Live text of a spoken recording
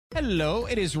Hello,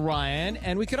 it is Ryan,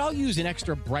 and we could all use an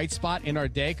extra bright spot in our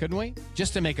day, couldn't we?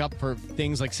 Just to make up for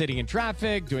things like sitting in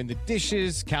traffic, doing the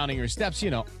dishes, counting your steps,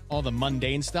 all the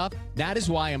mundane stuff. That is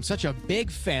why I'm such a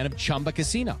big fan of Chumba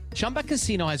Casino. Chumba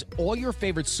Casino has all your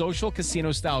favorite social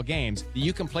casino-style games that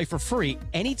you can play for free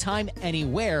anytime,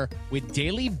 anywhere with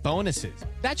daily bonuses.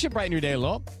 That should brighten your day a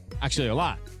little. Actually, a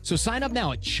lot. So sign up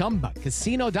now at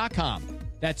ChumbaCasino.com.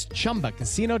 That's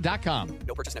ChumbaCasino.com.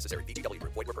 No purchase necessary. VGW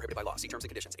Group. Void where prohibited by law. See terms and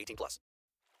conditions. 18+.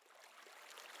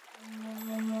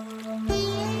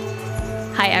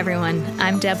 Hi, everyone.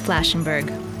 I'm Deb Flashenberg.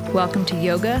 Welcome to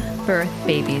Yoga, Birth,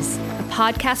 Babies, a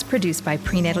podcast produced by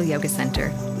Prenatal Yoga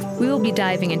Center. We will be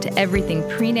diving into everything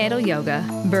prenatal yoga,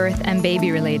 birth, and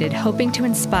baby related, hoping to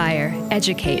inspire,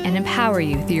 educate, and empower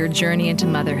you through your journey into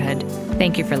motherhood.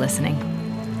 Thank you for listening.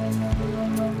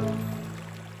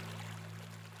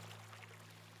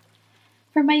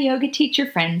 For my yoga teacher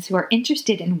friends who are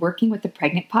interested in working with the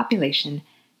pregnant population,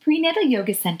 Prenatal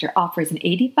Yoga Center offers an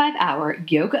 85-hour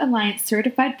Yoga Alliance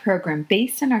certified program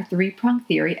based on our three-pronged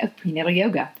theory of prenatal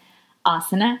yoga: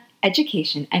 asana,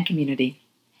 education, and community.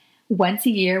 Once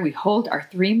a year, we hold our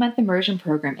 3-month immersion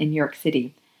program in New York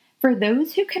City. For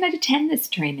those who cannot attend this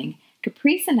training,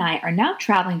 Caprice and I are now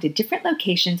traveling to different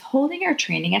locations holding our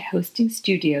training at hosting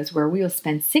studios where we will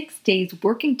spend 6 days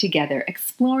working together,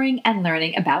 exploring and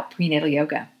learning about prenatal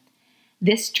yoga.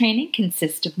 This training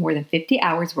consists of more than 50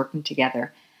 hours working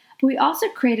together, but we also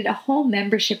created a whole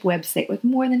membership website with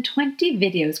more than 20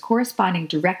 videos corresponding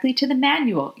directly to the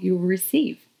manual you will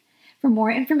receive. For more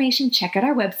information, check out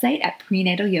our website at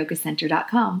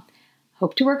prenatalyogacenter.com.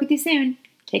 Hope to work with you soon.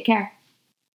 Take care.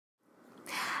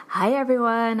 Hi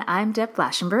everyone, I'm Deb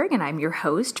Flashenberg and I'm your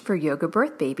host for Yoga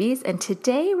Birth Babies, and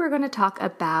today we're going to talk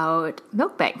about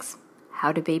milk banks.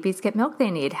 How do babies get milk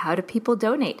they need? How do people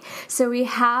donate? So we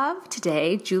have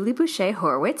today Julie Boucher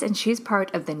Horowitz, and she's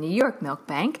part of the New York Milk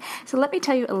Bank. So let me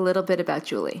tell you a little bit about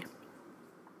Julie.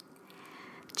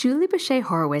 Julie Boucher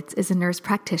Horowitz is a nurse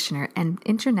practitioner and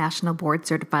international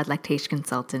board-certified lactation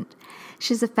consultant.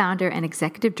 She's the founder and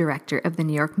executive director of the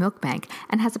New York Milk Bank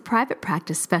and has a private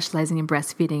practice specializing in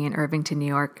breastfeeding in Irvington, New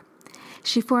York.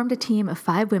 She formed a team of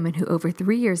 5 women who over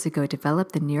 3 years ago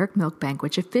developed the New York Milk Bank,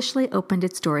 which officially opened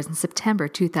its doors in September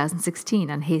 2016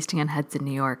 on Hastings-on-Hudson,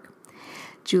 New York.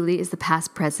 Julie is the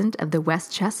past president of the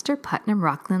Westchester Putnam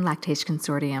Rockland Lactation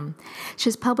Consortium. She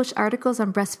has published articles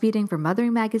on breastfeeding for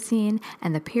Mothering Magazine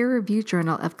and the peer-reviewed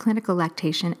Journal of Clinical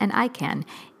Lactation and ICAN,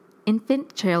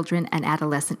 Infant, Children, and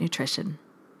Adolescent Nutrition.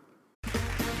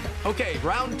 Okay,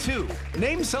 round 2.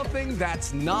 Name something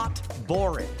that's not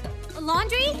boring. A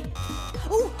laundry?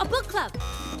 Ooh, a book club.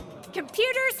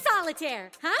 Computer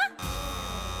solitaire, huh?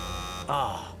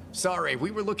 Ah, sorry, we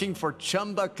were looking for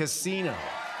Chumba Casino.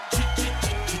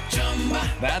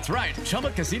 That's right.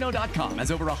 ChumbaCasino.com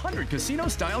has over 100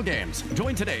 casino-style games.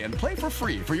 Join today and play for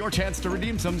free for your chance to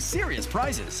redeem some serious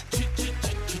prizes.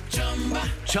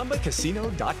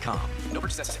 ChumbaCasino.com. No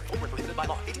purchase necessary. Void where prohibited by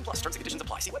law. 18+. Terms and conditions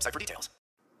apply. See website for details.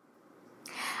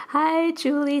 Hi,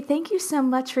 Julie. Thank you so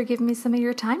much for giving me some of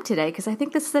your time today, because I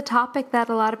think this is a topic that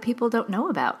a lot of people don't know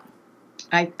about.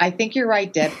 I think you're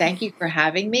right, Deb. Thank you for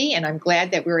having me, and I'm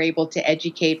glad that we're able to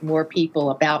educate more people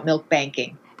about milk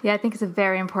banking. Yeah, I think it's a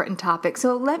very important topic.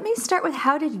 So let me start with,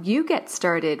 how did you get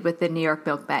started with the New York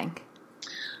Milk Bank?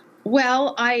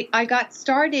 Well, I got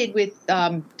started with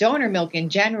donor milk in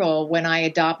general when I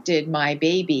adopted my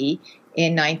baby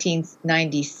in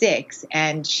 1996,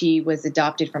 and she was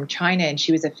adopted from China, and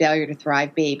she was a failure to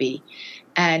thrive baby.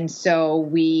 And so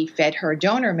we fed her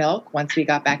donor milk once we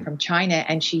got back from China,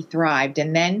 and she thrived.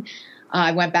 And then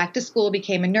I went back to school,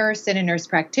 became a nurse and a nurse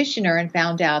practitioner, and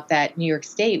found out that New York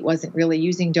State wasn't really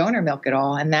using donor milk at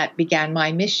all. And that began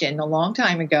my mission a long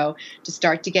time ago to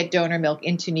start to get donor milk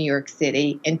into New York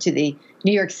City, into the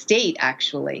New York State,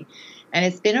 actually. And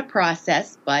it's been a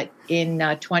process, but in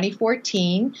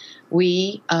 2014,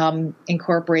 we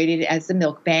incorporated as the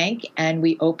milk bank, and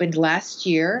we opened last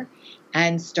year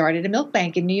and started a milk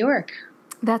bank in New York.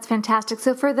 That's fantastic.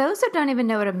 So for those who don't even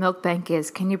know what a milk bank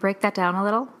is, can you break that down a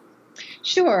little?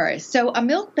 Sure. So a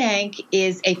milk bank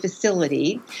is a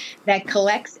facility that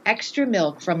collects extra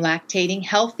milk from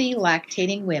healthy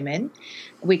lactating women.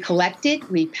 We collect it,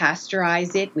 we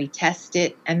pasteurize it, we test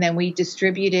it, and then we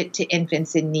distribute it to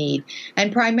infants in need.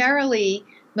 And primarily,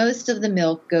 most of the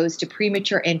milk goes to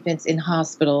premature infants in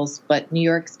hospitals, but New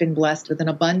York's been blessed with an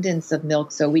abundance of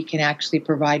milk, so we can actually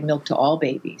provide milk to all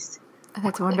babies.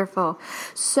 That's wonderful.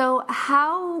 So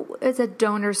how is a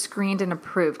donor screened and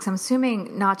approved? Because I'm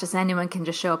assuming not just anyone can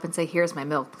just show up and say, here's my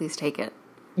milk, please take it.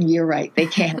 You're right, they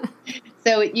can.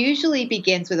 So it usually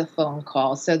begins with a phone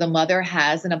call. So the mother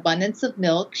has an abundance of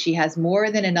milk. She has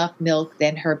more than enough milk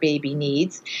than her baby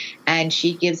needs. And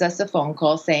she gives us a phone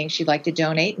call saying she'd like to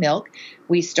donate milk.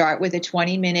 We start with a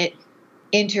 20-minute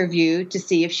interview to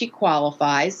see if she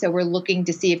qualifies. So we're looking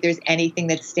to see if there's anything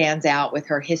that stands out with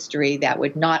her history that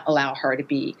would not allow her to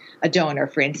be a donor.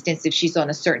 For instance, if she's on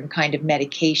a certain kind of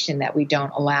medication that we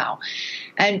don't allow.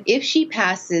 And if she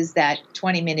passes that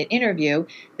 20-minute interview,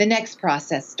 the next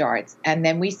process starts. And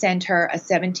then we send her a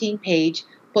 17-page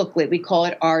booklet. We call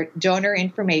it our donor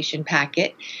information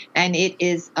packet. And it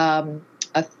is a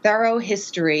thorough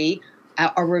history,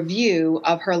 a review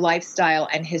of her lifestyle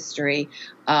and history,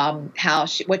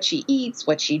 what she eats,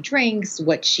 what she drinks,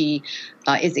 what she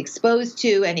is exposed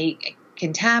to, any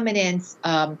contaminants,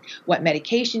 what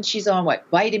medication she's on, what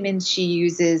vitamins she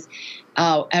uses,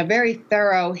 a very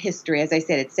thorough history. As I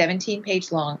said, it's 17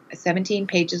 pages long.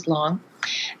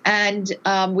 And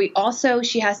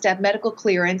she has to have medical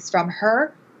clearance from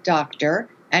her doctor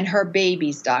and her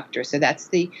baby's doctor. So that's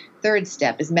the third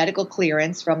step, is medical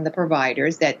clearance from the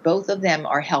providers that both of them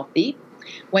are healthy.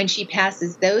 When she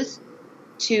passes those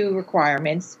two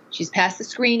requirements, she's passed the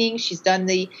screening, she's done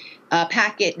the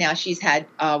packet. Now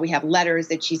we have letters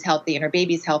that she's healthy and her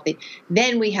baby's healthy.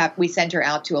 Then we send her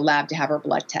out to a lab to have her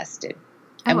blood tested.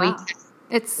 Oh, wow.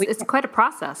 It's quite a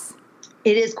process.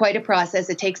 It is quite a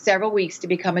process. It takes several weeks to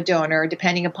become a donor,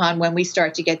 depending upon when we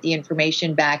start to get the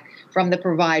information back from the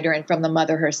provider and from the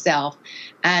mother herself.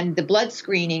 And the blood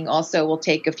screening also will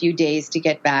take a few days to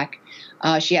get back.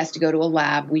 She has to go to a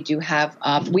lab. We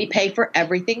pay for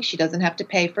everything. She doesn't have to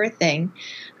pay for a thing.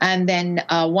 And then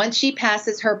once she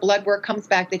passes, her blood work comes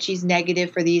back that she's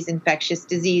negative for these infectious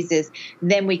diseases,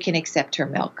 then we can accept her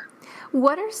milk.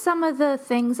 What are some of the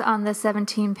things on the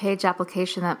 17-page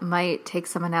application that might take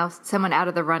someone out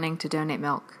of the running to donate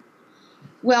milk?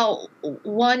 Well,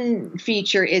 one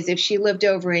feature is if she lived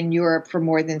over in Europe for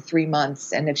more than 3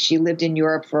 months, and if she lived in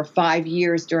Europe for 5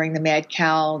 years during the mad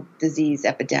cow disease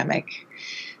epidemic.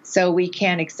 So we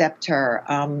can't accept her,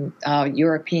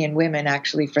 European women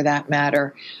actually, for that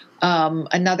matter.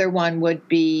 Another one would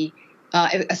be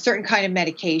a certain kind of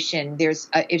medication.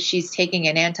 If she's taking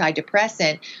an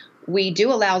antidepressant, we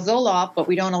do allow Zoloft, but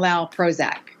we don't allow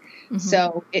Prozac. Mm-hmm.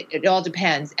 So it all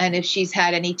depends. And if she's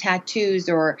had any tattoos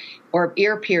or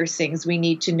ear piercings, we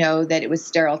need to know that it was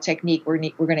sterile technique. We're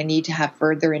going to need to have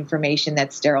further information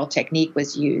that sterile technique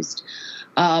was used.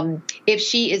 If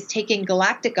she is taking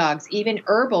galactagogues, even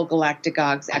herbal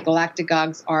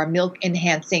galactagogues are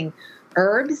milk-enhancing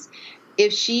herbs.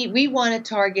 We want to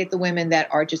target the women that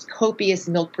are just copious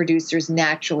milk producers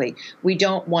naturally. We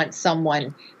don't want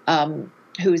someone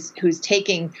who's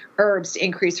taking herbs to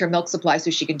increase her milk supply so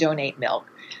she can donate milk.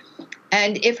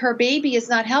 And if her baby is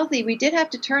not healthy, we did have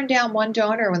to turn down one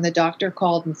donor when the doctor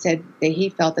called and said that he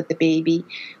felt that the baby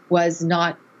was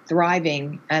not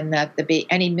thriving and that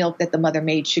any milk that the mother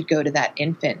made should go to that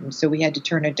infant. And so we had to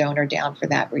turn a donor down for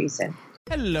that reason.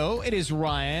 Hello, it is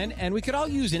Ryan, and we could all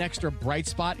use an extra bright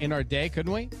spot in our day,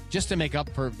 couldn't we? Just to make up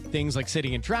for things like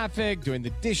sitting in traffic, doing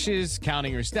the dishes,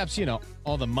 counting your steps,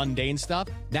 all the mundane stuff.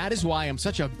 That is why I'm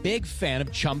such a big fan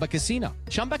of Chumba Casino.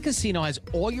 Chumba Casino has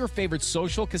all your favorite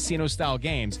social casino-style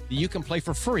games that you can play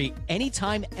for free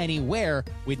anytime, anywhere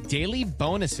with daily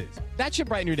bonuses. That should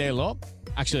brighten your day a little.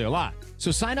 Actually, a lot.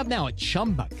 So sign up now at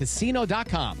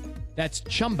ChumbaCasino.com. That's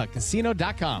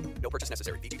ChumbaCasino.com. No purchase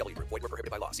necessary. VGW Group. Void where prohibited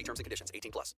by law. See terms and conditions.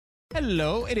 18+.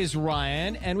 Hello, it is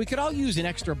Ryan, and we could all use an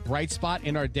extra bright spot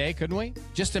in our day, couldn't we?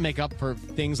 Just to make up for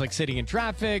things like sitting in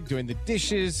traffic, doing the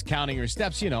dishes, counting your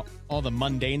steps, all the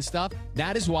mundane stuff.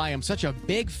 That is why I'm such a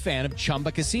big fan of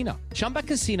Chumba Casino. Chumba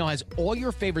Casino has all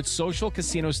your favorite social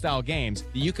casino-style games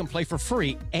that you can play for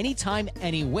free anytime,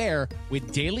 anywhere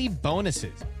with daily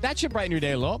bonuses. That should brighten your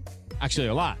day a little. Actually,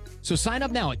 a lot. So sign up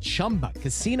now at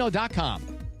ChumbaCasino.com.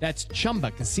 That's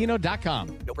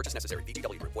ChumbaCasino.com. No purchase necessary.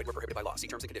 VGW Group. Void where prohibited by law. See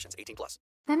terms and conditions. 18+.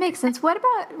 That makes sense. What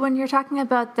about when you're talking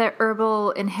about the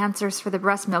herbal enhancers for the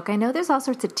breast milk? I know there's all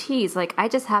sorts of teas. Like I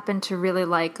just happen to really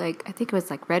like I think it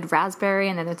was like red raspberry,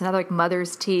 and then there's another like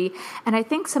mother's tea. And I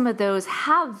think some of those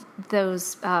have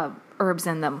those herbs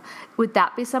in them. Would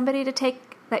that be somebody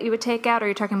that you would take out, or are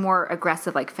you talking more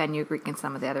aggressive like fenugreek and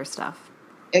some of the other stuff?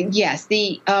 Yes,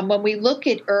 when we look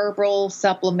at herbal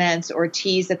supplements or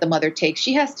teas that the mother takes,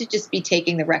 she has to just be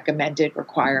taking the recommended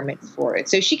requirements for it.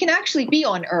 So she can actually be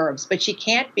on herbs, but she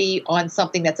can't be on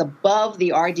something that's above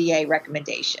the RDA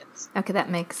recommendations. Okay, that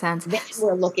makes sense. Then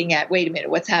we're looking at, wait a minute,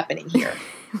 what's happening here?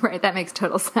 Right, that makes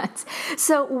total sense.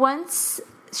 So once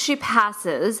she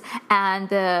passes and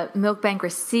the milk bank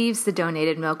receives the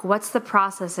donated milk, what's the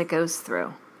process it goes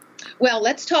through? Well,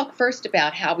 let's talk first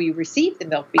about how we receive the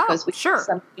milk because we have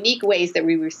some unique ways that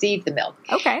we receive the milk.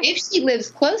 Okay. If she lives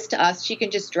close to us, she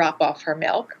can just drop off her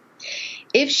milk.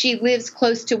 If she lives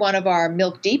close to one of our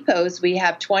milk depots, we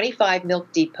have 25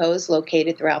 milk depots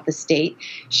located throughout the state.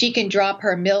 She can drop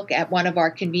her milk at one of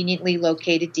our conveniently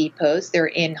located depots. They're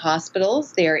in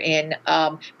hospitals. They're in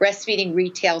breastfeeding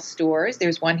retail stores.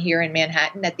 There's one here in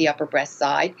Manhattan at the Upper West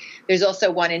Side. There's also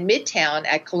one in Midtown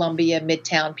at Columbia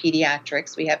Midtown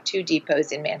Pediatrics. We have 2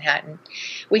 depots in Manhattan.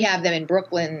 We have them in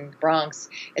Brooklyn, Bronx,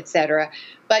 etc.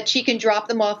 But she can drop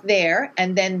them off there,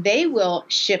 and then they will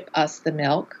ship us the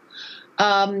milk.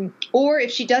 Or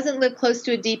if she doesn't live close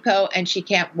to a depot and she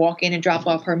can't walk in and drop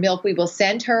off her milk, we will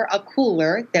send her a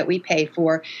cooler that we pay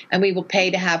for, and we will pay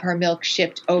to have her milk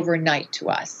shipped overnight to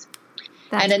us.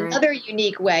 That's and another great.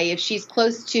 Unique way, if she's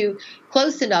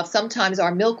close enough, sometimes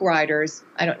our milk riders,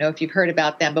 I don't know if you've heard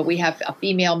about them, but we have a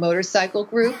female motorcycle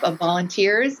group of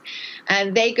volunteers,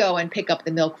 and they go and pick up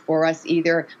the milk for us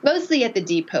mostly at the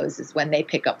depots is when they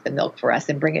pick up the milk for us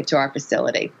and bring it to our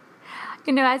facility.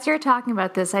 You know, as you're talking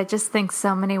about this, I just think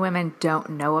so many women don't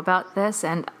know about this.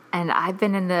 And I've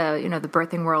been in the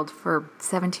birthing world for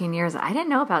 17 years. I didn't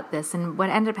know about this. And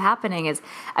what ended up happening is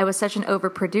I was such an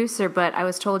overproducer, but I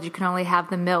was told you can only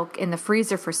have the milk in the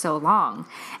freezer for so long.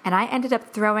 And I ended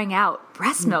up throwing out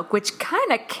breast milk, which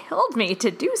kind of killed me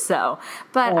to do so.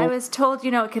 But I was told,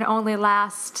 it can only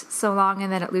last so long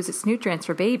and then it loses its nutrients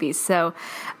for babies. So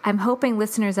I'm hoping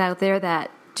listeners out there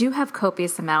that do have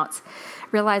copious amounts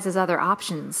realize there's other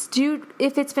options.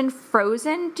 If it's been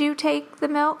frozen, do you take the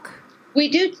milk? We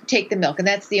do take the milk, and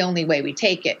that's the only way we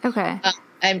take it. Okay.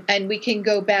 And we can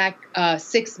go back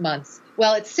 6 months.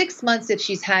 Well, it's 6 months if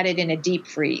she's had it in a deep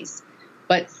freeze,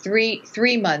 but three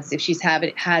months if she's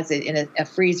has it in a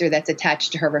freezer that's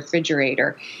attached to her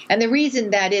refrigerator. And the reason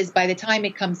that is by the time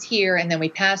it comes here and then we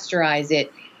pasteurize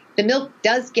it, the milk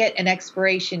does get an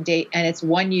expiration date, and it's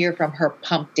 1 year from her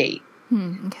pump date.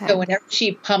 Okay. So whenever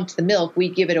she pumped the milk, we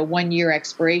give it a 1 year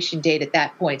expiration date at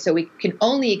that point. So we can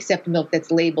only accept milk that's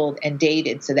labeled and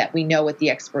dated so that we know what the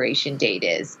expiration date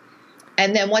is.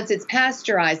 And then once it's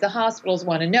pasteurized, the hospitals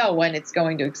want to know when it's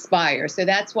going to expire. So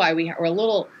that's why we're a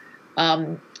little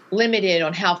limited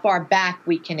on how far back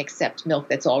we can accept milk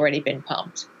that's already been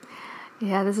pumped.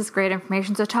 Yeah, this is great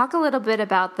information. So talk a little bit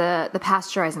about the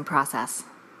pasteurizing process.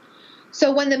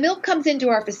 So when the milk comes into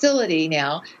our facility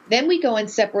now, then we go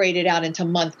and separate it out into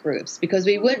month groups because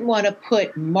we wouldn't want to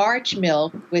put March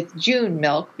milk with June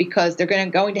milk because they're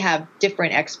going to have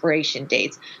different expiration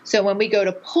dates. So when we go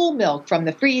to pull milk from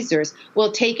the freezers,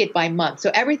 we'll take it by month.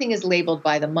 So everything is labeled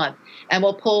by the month, and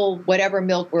we'll pull whatever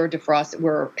milk we're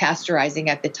pasteurizing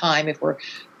at the time. If we're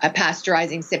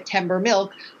pasteurizing September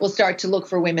milk, we'll start to look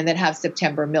for women that have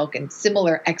September milk and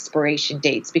similar expiration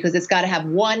dates because it's got to have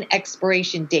one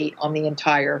expiration date on the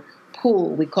entire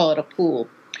pool. We call it a pool.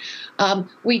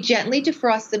 We gently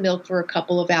defrost the milk for a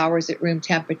couple of hours at room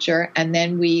temperature, and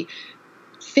then we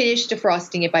finish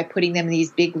defrosting it by putting them in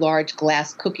these big, large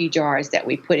glass cookie jars that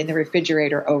we put in the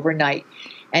refrigerator overnight.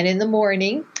 And in the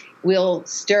morning, we'll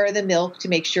stir the milk to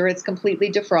make sure it's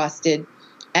completely defrosted.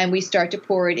 And we start to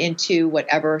pour it into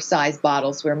whatever size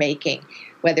bottles we're making,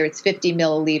 whether it's 50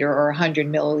 milliliter or 100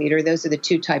 milliliter. Those are the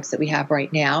 2 types that we have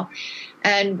right now.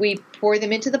 And we pour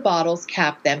them into the bottles,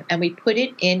 cap them, and we put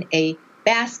it in a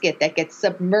basket that gets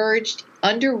submerged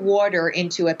underwater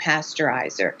into a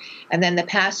pasteurizer. And then the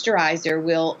pasteurizer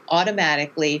will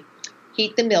automatically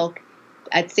heat the milk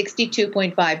at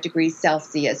 62.5 degrees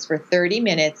Celsius for 30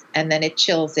 minutes, and then it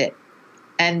chills it.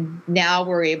 And now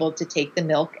we're able to take the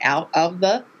milk out of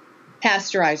the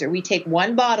pasteurizer. We take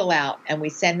 1 bottle out and we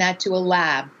send that to a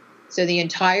lab. So the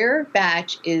entire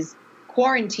batch is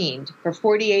quarantined for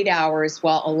 48 hours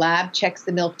while a lab checks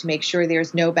the milk to make sure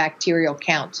there's no bacterial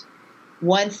count.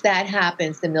 Once that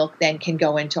happens, the milk then can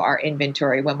go into our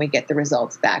inventory. When we get the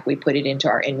results back, we put it into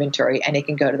our inventory and it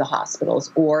can go to the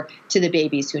hospitals or to the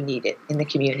babies who need it in the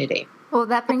community. Well,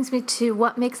 that brings me to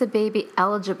what makes a baby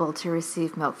eligible to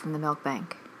receive milk from the milk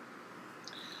bank?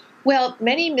 Well,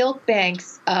 many milk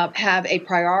banks have a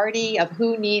priority of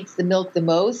who needs the milk the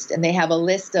most, and they have a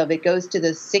list of it goes to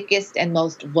the sickest and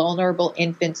most vulnerable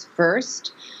infants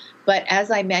first. But as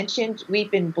I mentioned,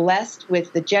 we've been blessed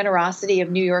with the generosity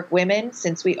of New York women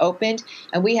since we opened,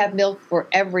 and we have milk for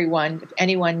everyone. If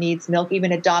anyone needs milk,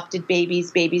 even adopted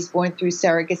babies, babies born through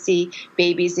surrogacy,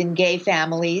 babies in gay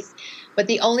families. But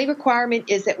the only requirement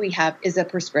is that we have is a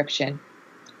prescription.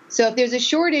 So if there's a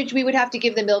shortage, we would have to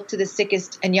give the milk to the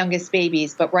sickest and youngest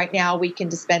babies. But right now we can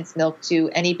dispense milk to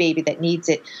any baby that needs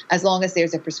it as long as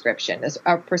there's a prescription.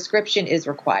 Our prescription is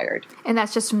required. And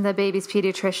that's just from the baby's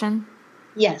pediatrician?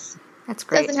 Yes. That's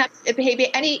great. Doesn't have to behave.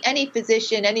 Any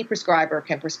physician, any prescriber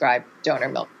can prescribe donor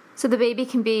milk. So the baby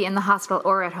can be in the hospital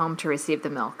or at home to receive the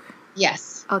milk.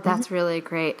 Yes. Oh, that's really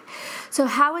great. So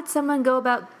how would someone go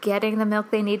about getting the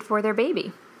milk they need for their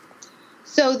baby?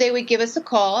 So they would give us a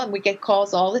call, and we get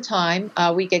calls all the time.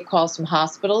 We get calls from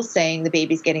hospitals saying the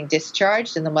baby's getting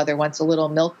discharged and the mother wants a little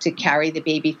milk to carry the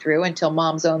baby through until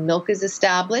mom's own milk is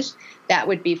established. That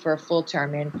would be for a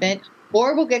full-term infant.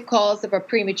 Or we'll get calls of a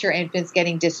premature infant's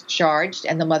getting discharged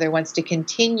and the mother wants to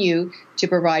continue to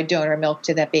provide donor milk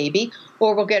to that baby.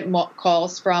 Or we'll get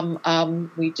calls from,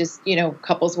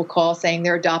 couples will call saying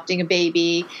they're adopting a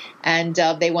baby and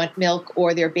they want milk,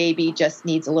 or their baby just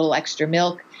needs a little extra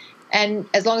milk. And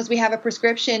as long as we have a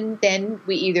prescription, then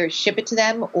we either ship it to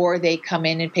them or they come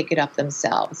in and pick it up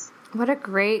themselves. What a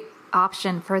great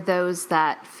option for those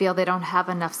that feel they don't have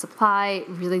enough supply,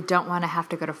 really don't want to have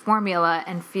to go to formula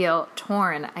and feel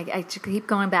torn. I keep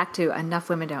going back to enough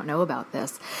women don't know about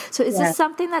this. So is this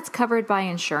something that's covered by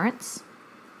insurance?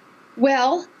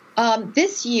 Well,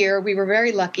 this year we were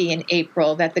very lucky in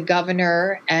April that the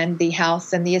governor and the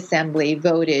House and the Assembly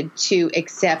voted to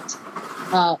accept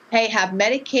have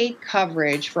Medicaid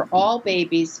coverage for all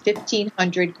babies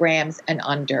 1,500 grams and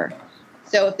under.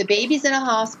 So if the baby's in a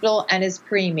hospital and is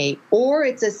preemie, or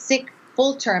it's a sick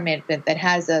full-term infant that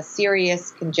has a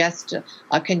serious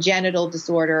congenital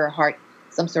disorder,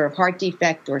 some sort of heart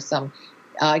defect or some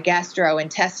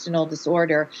gastrointestinal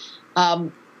disorder,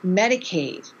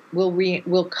 Medicaid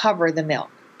will cover the milk.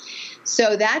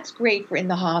 So that's great for in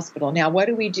the hospital. Now, what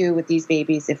do we do with these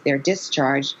babies if they're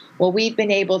discharged? Well, we've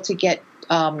been able to get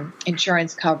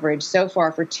insurance coverage so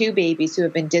far for 2 babies who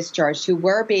have been discharged, who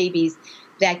were babies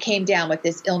that came down with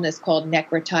this illness called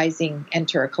necrotizing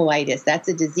enterocolitis. That's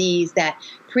a disease that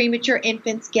premature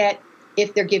infants get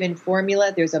if they're given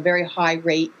formula. There's a very high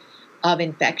rate of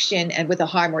infection and with a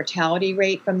high mortality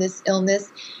rate from this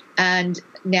illness. And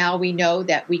now we know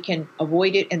that we can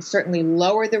avoid it and certainly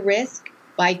lower the risk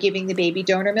by giving the baby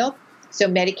donor milk. So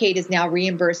Medicaid is now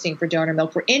reimbursing for donor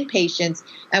milk for inpatients,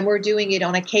 and we're doing it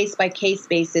on a case-by-case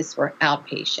basis for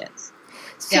outpatients.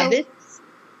 So, now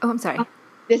I'm sorry.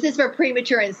 This is for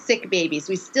premature and sick babies.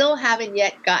 We still haven't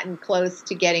yet gotten close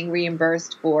to getting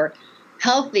reimbursed for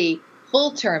healthy,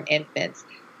 full-term infants,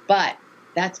 but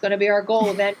that's going to be our goal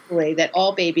eventually, that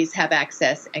all babies have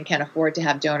access and can afford to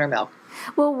have donor milk.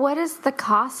 Well, what is the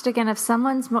cost again if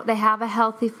they have a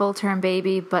healthy full-term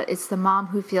baby, but it's the mom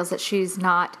who feels that she's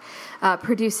not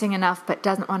producing enough but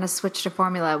doesn't want to switch to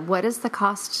formula? What is the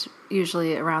cost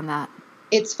usually around that?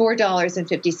 It's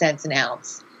 $4.50 an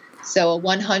ounce. So a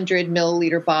 100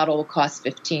 milliliter bottle will cost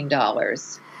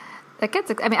 $15. That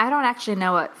gets. I don't actually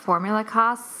know what formula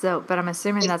costs, but I'm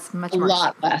assuming that's much more. A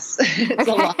lot less. It's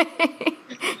a lot.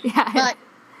 Yeah. But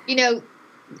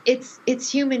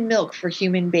it's human milk for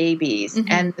human babies,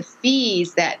 and the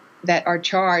fees that are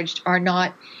charged are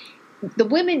not. The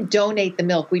women donate the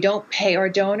milk. We don't pay our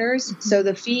donors, so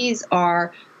the fees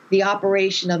are the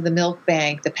operation of the milk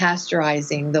bank, the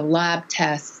pasteurizing, the lab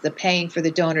tests, the paying for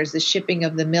the donors, the shipping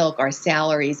of the milk, our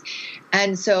salaries,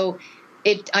 and so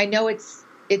I know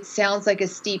it sounds like a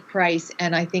steep price,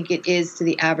 and I think it is to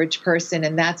the average person,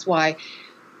 and that's why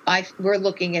we're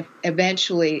looking at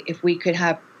eventually if we could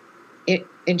have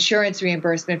insurance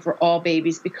reimbursement for all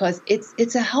babies, because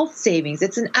it's a health savings.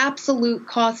 It's an absolute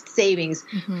cost savings.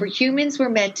 For humans, we're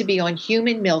meant to be on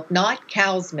human milk, not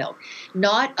cow's milk,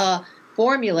 not a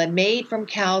formula made from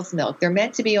cow's milk. They're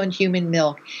meant to be on human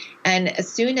milk. And as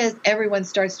soon as everyone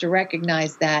starts to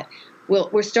recognize that,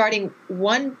 we're starting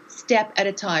one step at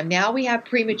a time. Now we have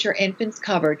premature infants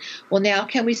covered. Well, now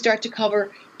can we start to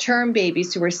cover term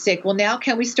babies who are sick? Well, now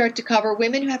can we start to cover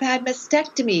women who have had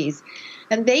mastectomies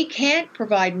and they can't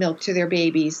provide milk to their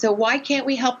babies? So why can't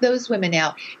we help those women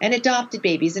out, and adopted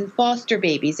babies and foster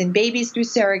babies and babies through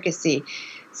surrogacy?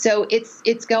 So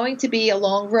it's going to be a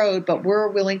long road, but we're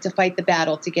willing to fight the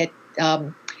battle to get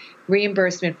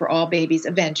reimbursement for all babies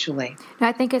eventually. No,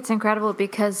 I think it's incredible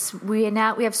because we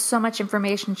have so much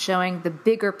information showing the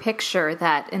bigger picture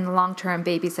that in the long term,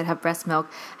 babies that have breast milk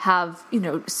have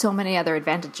so many other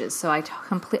advantages. So I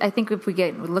think if we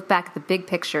look back at the big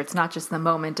picture, it's not just the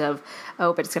moment of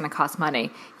but it's going to cost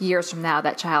money. Years from now,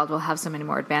 that child will have so many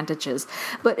more advantages.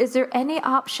 But is there any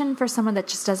option for someone that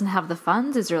just doesn't have the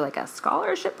funds? Is there like a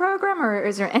scholarship program, or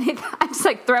is there anything? I'm just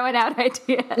throwing out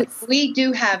ideas. We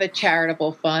do have a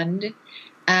charitable fund.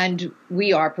 And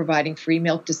we are providing free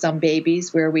milk to some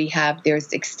babies where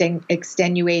there's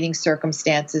extenuating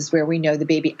circumstances where we know the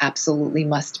baby absolutely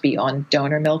must be on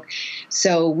donor milk.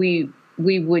 So we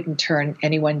we wouldn't turn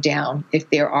anyone down if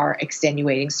there are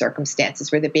extenuating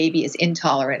circumstances where the baby is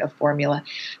intolerant of formula.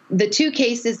 The 2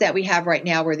 cases that we have right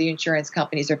now where the insurance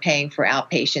companies are paying for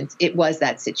outpatients, it was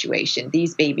that situation.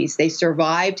 These babies, they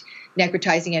survived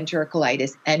necrotizing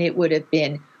enterocolitis, and it would have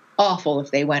been awful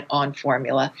if they went on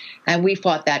formula. And we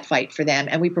fought that fight for them,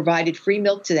 and we provided free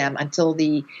milk to them until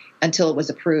it was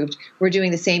approved. We're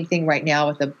doing the same thing right now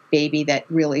with a baby that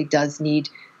really does need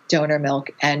donor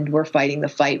milk, and we're fighting the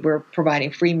fight. We're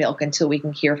providing free milk until we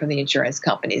can hear from the insurance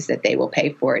companies that they will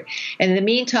pay for it. And in the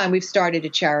meantime, we've started a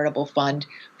charitable fund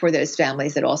for those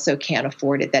families that also can't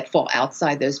afford it, that fall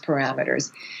outside those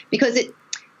parameters. Because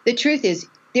the truth is,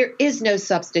 there is no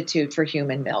substitute for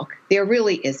human milk. There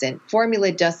really isn't.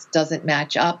 Formula just doesn't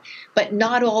match up. But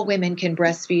not all women can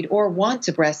breastfeed or want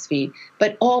to breastfeed.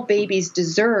 But all babies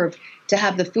deserve to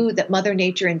have the food that Mother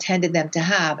Nature intended them to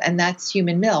have, and that's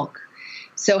human milk.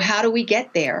 So how do we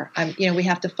get there? We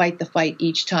have to fight the fight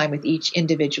each time with each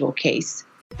individual case.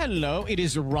 Hello, it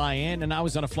is Ryan, and I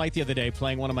was on a flight the other day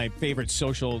playing one of my favorite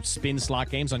social spin slot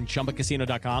games on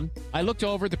ChumbaCasino.com. I looked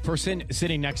over at the person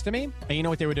sitting next to me, and you know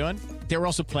what they were doing? They were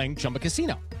also playing Chumba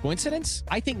Casino. Coincidence?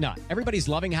 I think not. Everybody's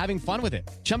loving having fun with it.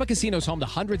 Chumba Casino is home to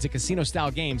hundreds of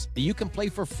casino-style games that you can play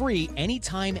for free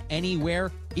anytime,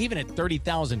 anywhere, even at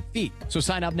 30,000 feet. So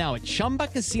sign up now at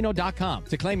ChumbaCasino.com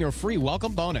to claim your free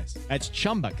welcome bonus. That's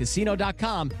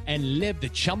ChumbaCasino.com and live the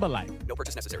Chumba life. No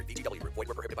purchase necessary. VGW. Void where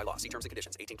prohibited by law. See terms and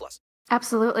conditions. 18+.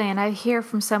 Absolutely. And I hear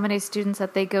from so many students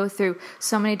that they go through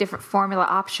so many different formula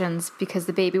options because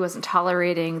the baby wasn't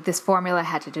tolerating this formula,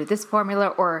 had to do this formula,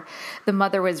 or the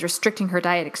mother was restricting her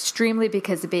diet extremely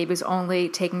because the baby was only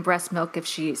taking breast milk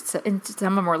if and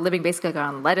some of them were living basically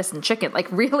on lettuce and chicken, like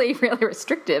really, really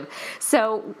restrictive.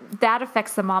 So that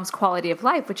affects the mom's quality of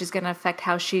life, which is going to affect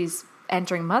how she's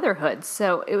entering motherhood.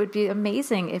 So it would be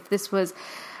amazing if this was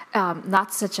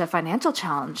not such a financial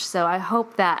challenge. So I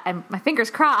hope that, my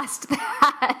fingers crossed,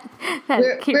 that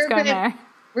it keeps going there.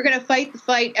 We're going to fight the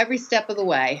fight every step of the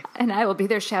way. And I will be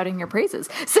there shouting your praises.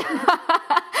 So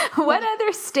what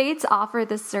other states offer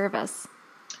this service?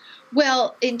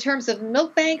 Well, in terms of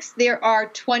milk banks, there are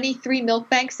 23 milk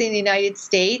banks in the United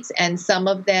States, and some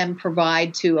of them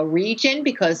provide to a region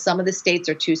because some of the states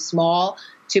are too small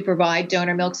to provide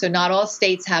donor milk. So not all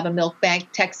states have a milk bank.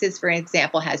 Texas, for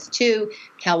example, has 2.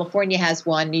 California has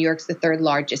 1. New York's the 3rd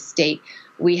largest state.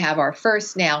 We have our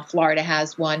first now. Florida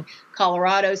has 1.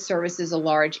 Colorado services a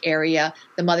large area.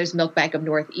 The Mother's Milk Bank of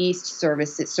Northeast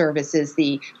services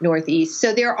the Northeast.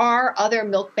 So there are other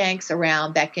milk banks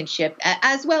around that can ship,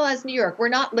 as well as New York. We're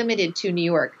not limited to New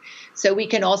York. So we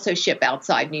can also ship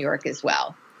outside New York as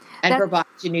well, and provide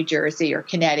to New Jersey or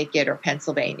Connecticut or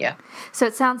Pennsylvania. So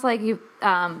it sounds like you,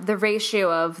 the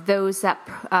ratio of those that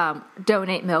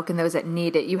donate milk and those that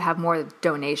need it, you have more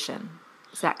donation.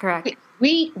 Is that correct?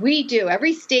 We do.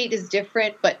 Every state is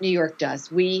different, but New York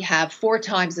does. We have 4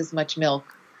 times as much milk.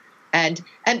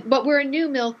 But we're a new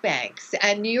milk bank,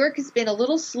 and New York has been a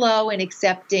little slow in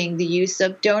accepting the use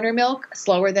of donor milk,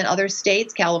 slower than other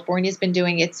states. California's been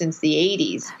doing it since the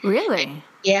 80s. Really?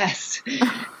 Yes.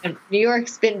 And New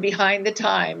York's been behind the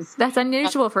times. That's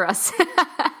unusual for us.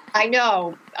 I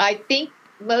know. I think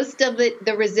most of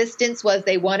the resistance was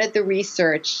they wanted the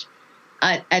research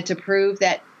and to prove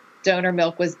that donor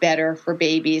milk was better for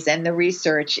babies, and the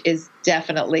research is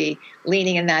definitely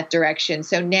leaning in that direction.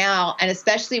 So now, and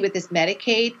especially with this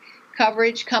Medicaid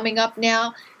coverage coming up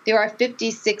now, there are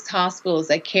 56 hospitals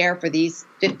that care for these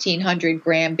 1,500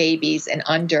 gram babies and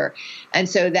under. And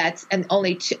so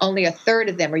only a third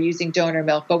of them are using donor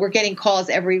milk. But we're getting calls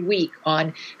every week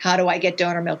on how do I get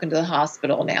donor milk into the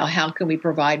hospital now? How can we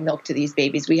provide milk to these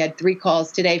babies? We had 3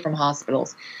 calls today from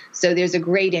hospitals. So there's a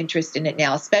great interest in it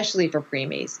now, especially for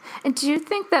preemies. And do you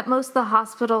think that most of the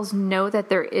hospitals know that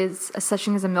there is such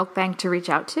thing as a milk bank to reach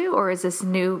out to, or is this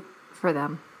new for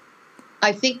them?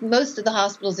 I think most of the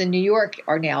hospitals in New York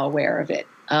are now aware of it.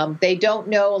 They don't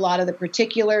know a lot of the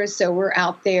particulars, so we're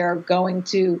out there going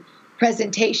to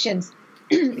presentations.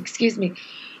 Excuse me.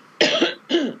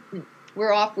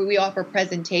 We offer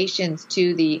presentations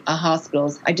to the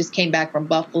hospitals. I just came back from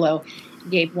Buffalo,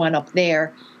 gave one up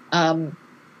there.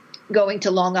 Going to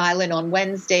Long Island on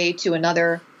Wednesday to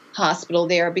another hospital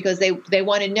there because they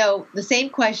want to know the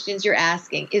same questions you're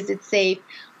asking. Is it safe?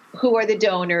 Who are the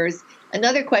donors?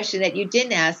 Another question that you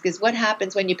didn't ask is what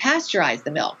happens when you pasteurize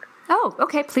the milk? Oh,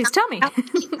 okay. Please tell me.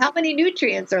 How many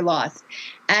nutrients are lost?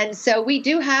 And so we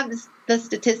do have the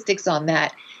statistics on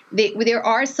that. There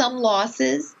are some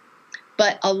losses,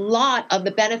 but a lot of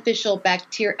the beneficial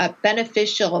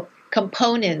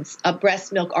components of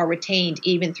breast milk are retained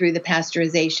even through the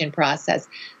pasteurization process,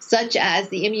 such as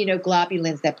the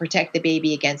immunoglobulins that protect the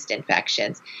baby against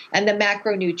infections. And the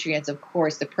macronutrients, of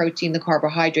course, the protein, the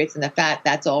carbohydrates, and the fat,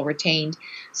 that's all retained.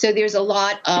 So there's a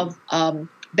lot of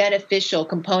beneficial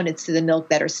components to the milk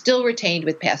that are still retained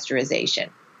with pasteurization.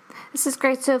 This is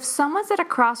great. So if someone's at a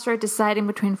crossroad deciding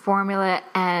between formula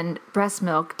and breast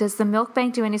milk, does the milk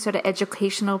bank do any sort of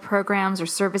educational programs or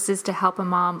services to help a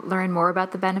mom learn more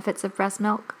about the benefits of breast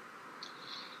milk?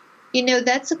 You know,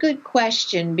 that's a good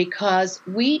question because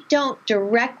we don't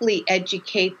directly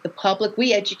educate the public.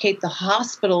 We educate the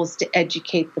hospitals to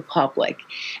educate the public.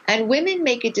 And women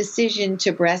make a decision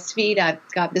to breastfeed.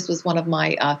 This was one of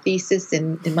my thesis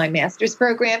in my master's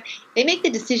program. They make the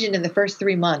decision in the first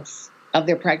 3 months of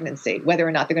their pregnancy, whether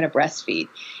or not they're going to breastfeed.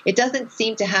 It doesn't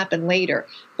seem to happen later.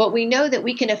 But we know that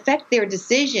we can affect their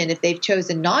decision if they've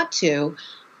chosen not to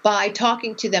by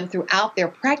talking to them throughout their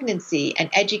pregnancy and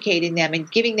educating them and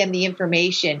giving them the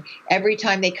information every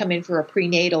time they come in for a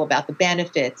prenatal about the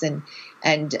benefits and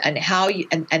how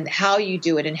you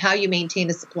do it and how you maintain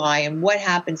a supply and what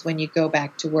happens when you go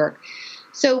back to work.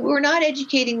 So we're not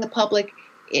educating the public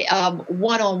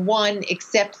one-on-one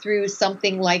except through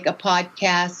something like a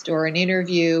podcast or an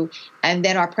interview, and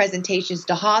then our presentations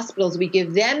to hospitals. We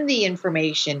give them the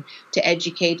information to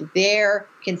educate their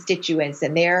constituents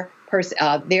and their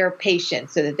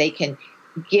patients so that they can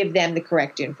give them the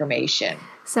correct information.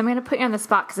 So I'm going to put you on the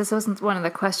spot because this wasn't one of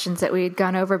the questions that we had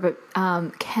gone over, but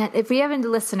if we have a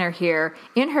listener here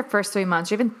in her first 3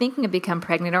 months or even thinking of becoming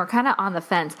pregnant or kind of on the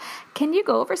fence, can you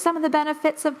go over some of the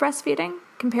benefits of breastfeeding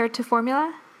compared to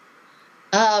formula?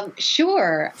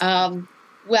 Sure.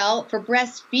 Well, for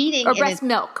breastfeeding... Or breast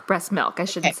milk, I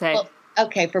shouldn't say. Well,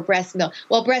 okay, for breast milk.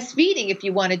 Well, breastfeeding, if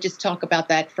you want to just talk about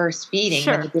that first feeding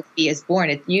when the baby is born,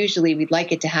 we'd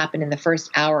like it to happen in the first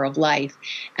hour of life.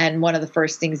 And one of the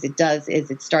first things it does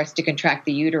is it starts to contract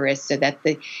the uterus so that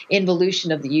the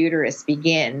involution of the uterus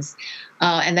begins.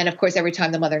 And then, of course, every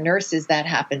time the mother nurses, that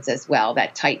happens as well,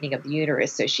 that tightening of the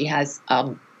uterus. So she has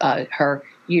her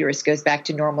uterus goes back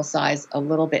to normal size a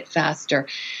little bit faster.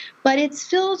 But it's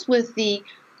filled with the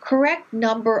correct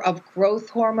number of growth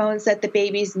hormones that the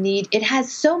babies need. It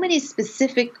has so many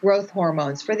specific growth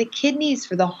hormones for the kidneys,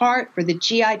 for the heart, for the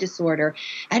GI disorder,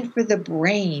 and for the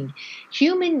brain.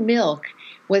 Human milk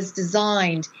was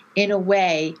designed in a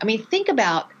way, think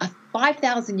about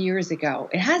 5,000 years ago.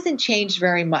 It hasn't changed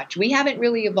very much. We haven't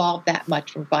really evolved that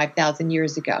much from 5,000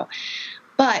 years ago.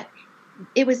 But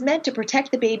it was meant to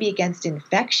protect the baby against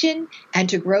infection and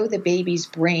to grow the baby's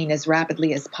brain as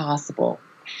rapidly as possible.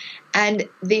 And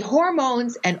the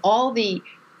hormones and all the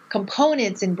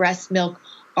components in breast milk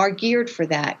are geared for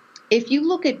that. If you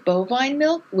look at bovine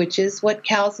milk, which is what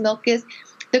cow's milk is,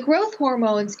 the growth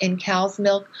hormones in cow's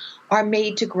milk are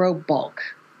made to grow bulk.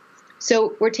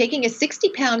 So we're taking a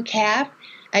 60-pound calf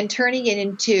and turning it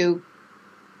into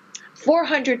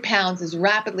 400 pounds as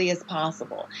rapidly as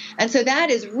possible. And so that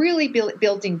is really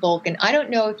building bulk. And I don't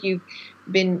know if you've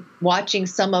been watching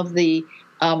some of the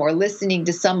or listening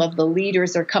to some of the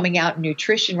leaders that are coming out in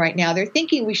nutrition right now. They're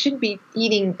thinking we shouldn't be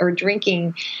eating or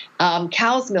drinking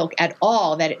cow's milk at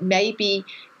all, that it may be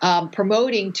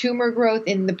promoting tumor growth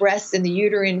in the breast and the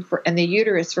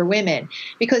uterus for women,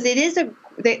 because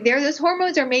those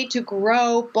hormones are made to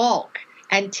grow bulk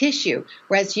and tissue,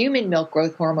 whereas human milk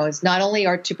growth hormones not only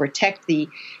are to protect the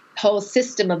whole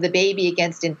system of the baby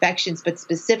against infections, but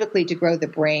specifically to grow the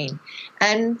brain.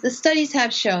 And the studies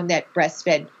have shown that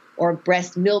breastfed or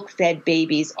breast milk-fed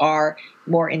babies are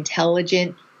more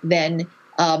intelligent than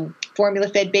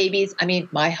formula-fed babies.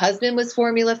 My husband was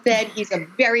formula-fed. He's a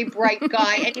very bright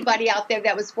guy. Anybody out there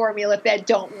that was formula-fed,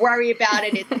 don't worry about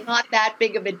it. It's not that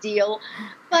big of a deal.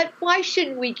 But why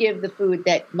shouldn't we give the food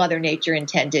that Mother Nature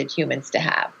intended humans to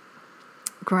have?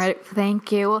 Great.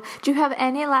 Thank you. Do you have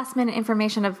any last-minute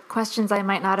information of questions I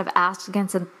might not have asked? Again,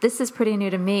 so this is pretty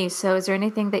new to me. So is there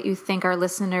anything that you think our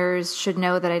listeners should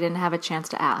know that I didn't have a chance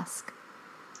to ask?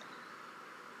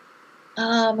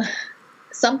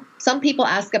 Some people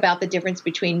ask about the difference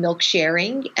between milk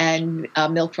sharing and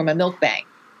milk from a milk bank.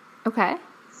 Okay.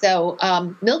 So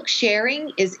milk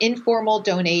sharing is informal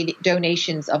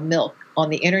donations of milk on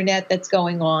the internet that's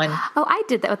going on. Oh, I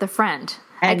did that with a friend.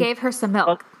 I gave her some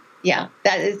milk. Yeah,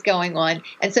 that is going on.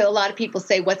 And so a lot of people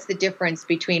say, what's the difference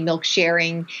between milk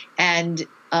sharing and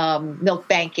milk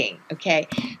banking. Okay.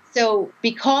 So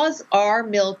because our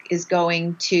milk is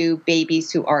going to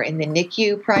babies who are in the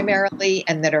NICU primarily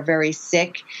and that are very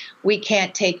sick, we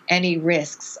can't take any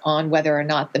risks on whether or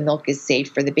not the milk is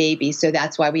safe for the baby. So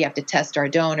that's why we have to test our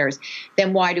donors.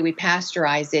 Then why do we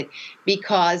pasteurize it?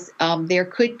 Because there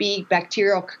could be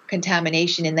bacterial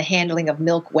contamination in the handling of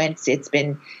milk once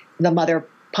the mother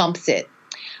pumps it.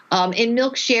 In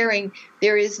milk sharing,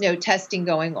 there is no testing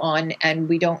going on, and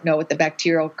we don't know what the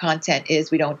bacterial content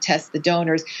is. We don't test the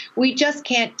donors. We just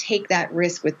can't take that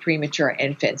risk with premature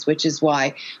infants, which is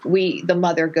why the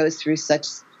mother goes through such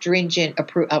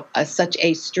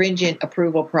a stringent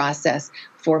approval process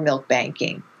for milk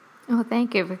banking. Oh,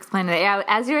 thank you for explaining that. Yeah,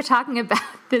 as you were talking about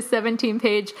this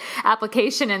 17-page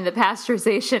application and the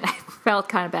pasteurization, I felt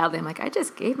kind of badly. I'm like, I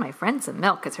just gave my friend some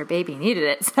milk because her baby needed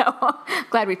it. So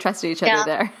glad we trusted each other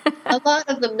there. A lot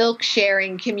of the milk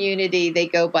sharing community, they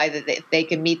go by they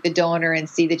can meet the donor and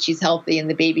see that she's healthy and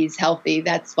the baby's healthy.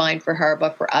 That's fine for her.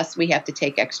 But for us, we have to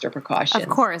take extra precautions. Of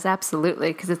course,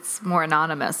 absolutely, because it's more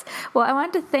anonymous. Well, I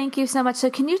wanted to thank you so much. So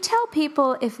can you tell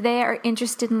people, if they are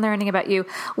interested in learning about you,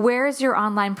 where is your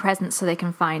online presence so they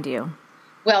can find you?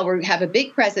 Well, we have a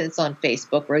big presence on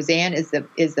Facebook. Roseanne is the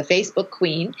Facebook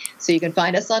queen. So you can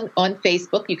find us on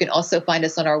Facebook. You can also find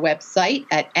us on our website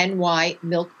at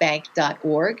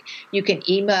nymilkbank.org. You can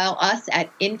email us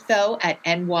at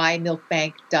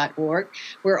info@nymilkbank.org.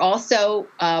 We're also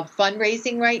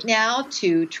fundraising right now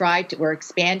we're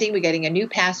expanding. We're getting a new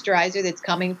pasteurizer that's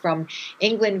coming from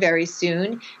England very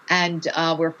soon. And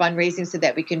we're fundraising so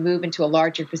that we can move into a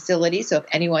larger facility. So if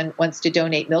anyone wants to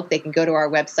donate milk, they can go to our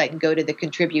website and go to the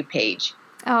contribute page.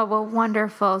 Oh, well,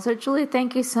 wonderful. So, Julie,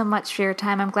 thank you so much for your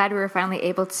time. I'm glad we were finally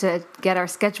able to get our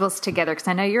schedules together because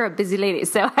I know you're a busy lady,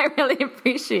 so I really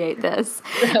appreciate this.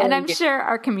 And I'm sure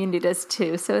our community does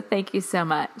too. So thank you so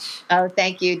much. Oh,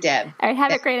 thank you, Deb. All right,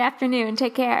 have a great afternoon.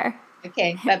 Take care.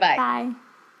 Okay, bye-bye. Bye.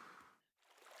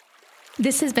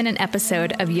 This has been an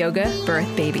episode of Yoga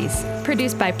Birth Babies,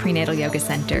 produced by Prenatal Yoga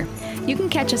Center. You can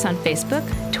catch us on Facebook,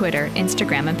 Twitter,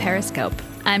 Instagram, and Periscope.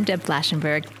 I'm Deb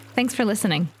Flashenberg. Thanks for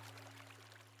listening.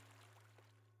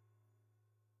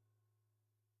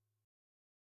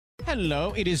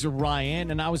 Hello, it is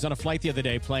Ryan, and I was on a flight the other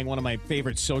day playing one of my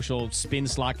favorite social spin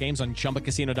slot games on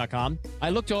ChumbaCasino.com. I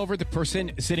looked over at the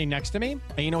person sitting next to me,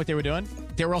 and you know what they were doing?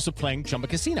 They were also playing Chumba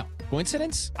Casino.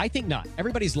 Coincidence? I think not.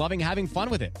 Everybody's loving having fun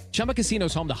with it. Chumba Casino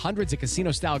is home to hundreds of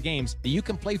casino-style games that you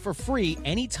can play for free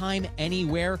anytime,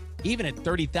 anywhere, even at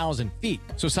 30,000 feet.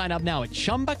 So sign up now at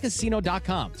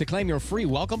ChumbaCasino.com to claim your free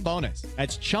welcome bonus.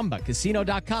 That's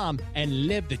ChumbaCasino.com and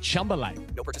live the Chumba life.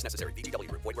 No purchase necessary. VGW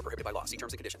Group. Void where prohibited by law. See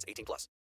terms and conditions. 18+.